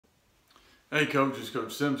Hey Coach, it's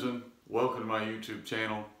Coach Simpson. Welcome to my YouTube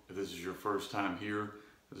channel. If this is your first time here,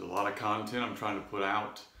 there's a lot of content I'm trying to put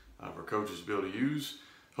out for coaches to be able to use.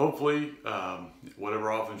 Hopefully, whatever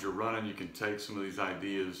offense you're running, you can take some of these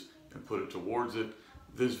ideas and put it towards it.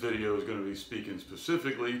 This video is going to be speaking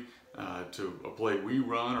specifically to a play we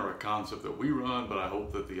run or a concept that we run, but I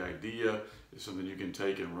hope that the idea is something you can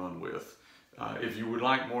take and run with. If you would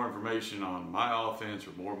like more information on my offense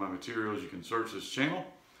or more of my materials, you can search this channel,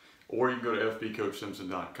 or you can go to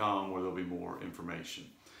fbcoachsimpson.com where there'll be more information.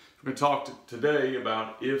 We're going to talk today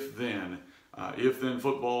about if-then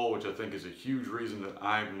football, which I think is a huge reason that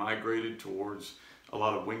I migrated towards a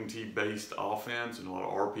lot of wing tee based offense and a lot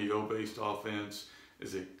of RPO based offense,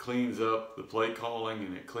 is it cleans up the play calling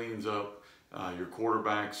and it cleans up your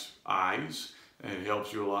quarterback's eyes, and it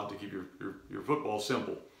helps you a lot to keep your football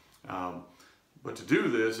simple. But to do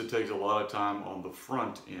this, it takes a lot of time on the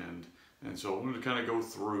front end. And so I'm going to kind of go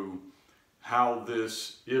through how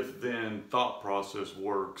this if-then thought process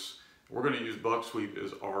works. We're going to use buck sweep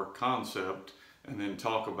as our concept and then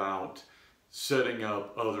talk about setting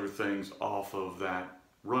up other things off of that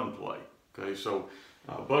run play. Okay, so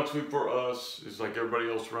buck sweep for us is like everybody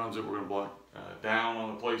else runs it. We're going to block down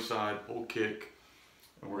on the play side, pull kick,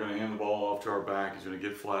 and we're going to hand the ball off to our back. He's going to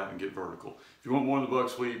get flat and get vertical. If you want more of the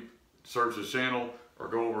buck sweep, search this channel or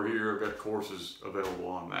go over here. I've got courses available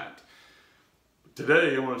on that.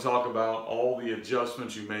 Today I want to talk about all the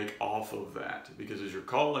adjustments you make off of that, because as you're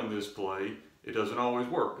calling this play, it doesn't always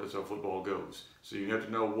work. That's how football goes. So you have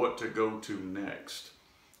to know what to go to next.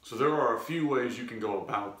 So there are a few ways you can go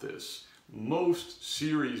about this. Most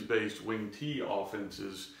series-based wing tee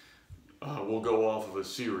offenses will go off of a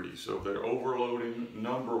series. So if they're overloading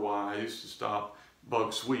number-wise to stop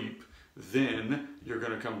buck sweep, then you're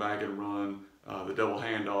going to come back and run the double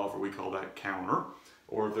handoff, or we call that counter.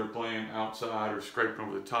 Or if they're playing outside or scraping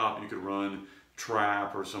over the top, you could run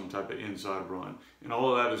trap or some type of inside run. And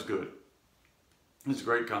all of that is good. It's a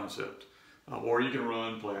great concept. Or you can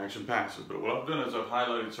run play action passes. But what I've done is I've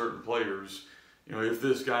highlighted certain players. You know, if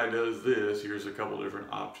this guy does this, here's a couple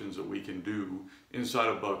different options that we can do inside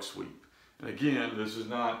a buck sweep. And again, this is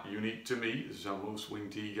not unique to me. This is how most wing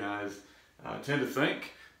tee guys tend to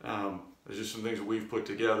think. There's just some things that we've put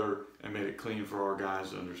together and made it clean for our guys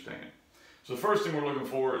to understand. So the first thing we're looking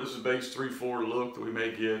for, this is base 3-4 look that we may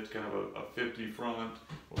get, kind of a 50 front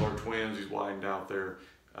with our twins. He's widened out there.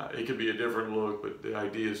 It could be a different look, but the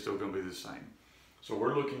idea is still going to be the same. So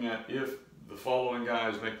we're looking at, if the following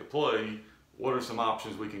guys make the play, what are some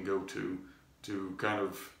options we can go to kind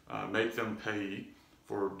of make them pay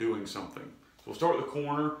for doing something. So we'll start with the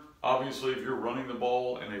corner. Obviously, if you're running the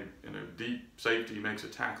ball and a deep safety makes a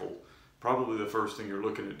tackle, probably the first thing you're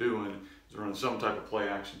looking at doing is running some type of play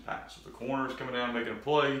action pass. If the corner is coming down making a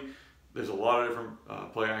play, there's a lot of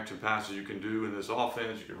different play action passes you can do in this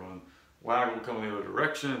offense. You can run waggle coming the other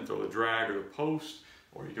direction and throw the drag or the post,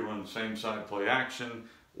 or you can run the same side play action.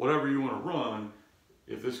 Whatever you want to run,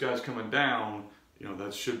 if this guy's coming down, you know,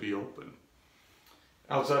 that should be open.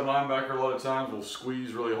 Outside linebacker a lot of times will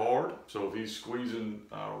squeeze really hard. So if he's squeezing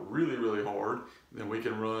really hard, then we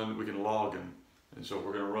can log him. And so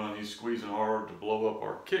we're going to run, he's squeezing hard to blow up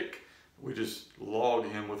our kick. We just log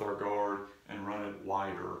him with our guard and run it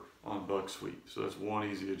wider on buck sweep. So that's one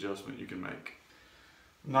easy adjustment you can make.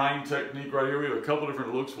 9 technique right here. We have a couple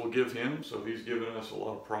different looks we'll give him. So if he's giving us a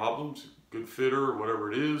lot of problems, good fitter or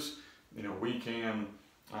whatever it is, you know, we can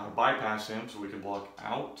bypass him. So we can block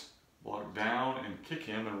out, block down, and kick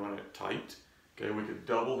him and run it tight. Okay, we could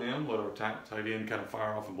double him, let our tight end kind of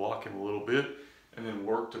fire off and block him a little bit, and then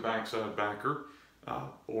work to backside backer.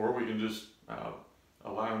 Or we can just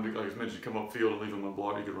allow him to, like I mentioned, come up field and leave him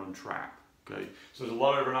unblocked. You can run trap. Okay, so there's a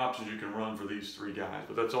lot of different options you can run for these 3 guys,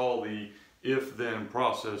 but that's all the if-then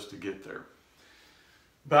process to get there.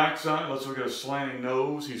 Backside, let's look at a slanting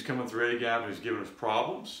nose. He's coming through A-gap and he's giving us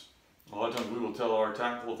problems. A lot of times we will tell our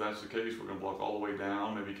tackle, if that's the case, we're going to block all the way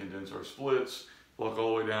down, maybe condense our splits, block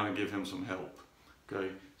all the way down and give him some help.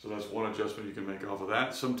 Okay, so that's one adjustment you can make off of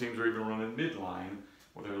that. Some teams are even running midline,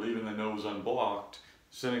 where they're leaving the nose unblocked,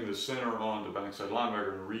 sending the center on to backside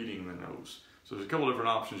linebacker and reading the nose. So there's a couple different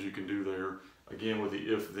options you can do there, again, with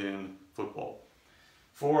the if-then football.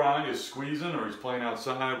 4-eye is squeezing or he's playing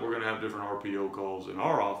outside. We're going to have different RPO calls in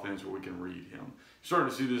our offense where we can read him. You're starting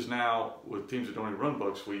to see this now with teams that don't even run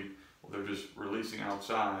buck sweep. They're just releasing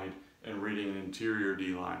outside and reading an interior D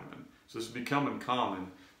lineman. So this is becoming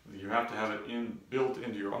common. You have to have it built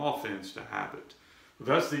into your offense to have it. But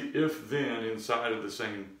that's the if-then inside of the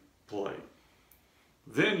same play.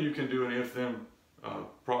 Then you can do an if-then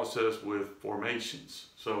process with formations.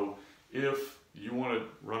 So if you want to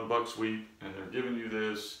run buck sweep and they're giving you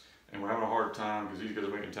this, and and we're having a hard time because these guys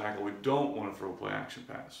are making tackle. We don't want to throw play action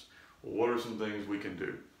pass. Well, what are some things we can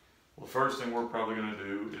do? Well, the first thing we're probably going to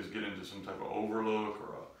do is get into some type of overlook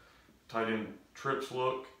or a tight end trips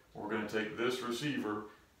look. We're going to take this receiver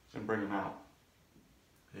and bring him out.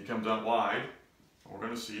 He comes out wide. We're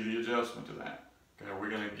going to see the adjustment to that. Okay, are we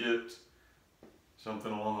going to get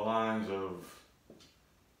something along the lines of,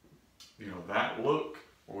 that look,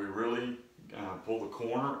 where we really pull the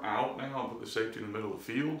corner out now and put the safety in the middle of the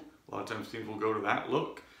field? A lot of times teams will go to that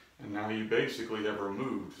look, and now you basically have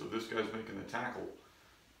removed. So this guy's making the tackle.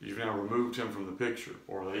 You've now removed him from the picture.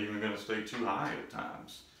 Or are they even going to stay too high at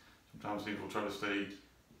times? Sometimes teams will try to stay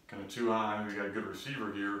kind of too high. We got a good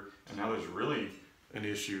receiver here, and now there's really an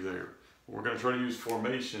issue there. We're going to try to use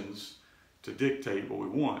formations to dictate what we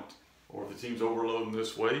want. Or if the team's overloading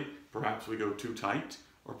this way, perhaps we go too tight,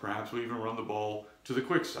 or perhaps we even run the ball to the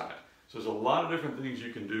quick side. So there's a lot of different things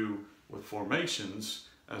you can do with formations,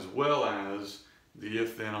 as well as the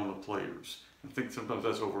if-then on the players. I think sometimes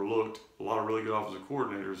that's overlooked. A lot of really good offensive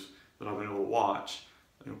coordinators that I've been able to watch,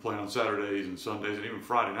 playing on Saturdays and Sundays and even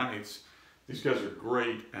Friday nights, these guys are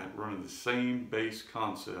great at running the same base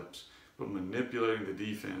concepts, but manipulating the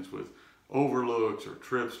defense with overlooks or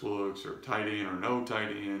trips looks or tight end or no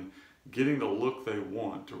tight end, getting the look they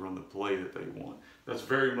want to run the play that they want. That's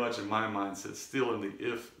very much in my mindset still in the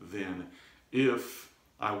if-then. If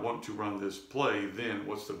I want to run this play, then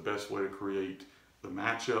what's the best way to create the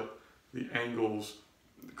matchup, the angles,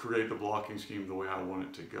 create the blocking scheme the way I want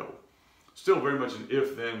it to go. Still very much an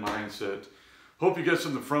if-then mindset. Hope you get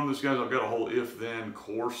something from this, guys. I've got a whole if-then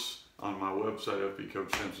course on my website, FB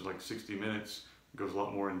Coach Simpson, like 60 minutes. It goes a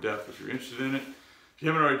lot more in depth if you're interested in it. If you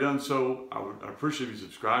haven't already done so, I appreciate if you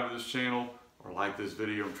subscribe to this channel or like this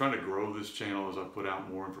video. I'm trying to grow this channel as I put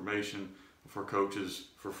out more information for coaches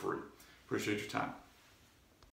for free. Appreciate your time.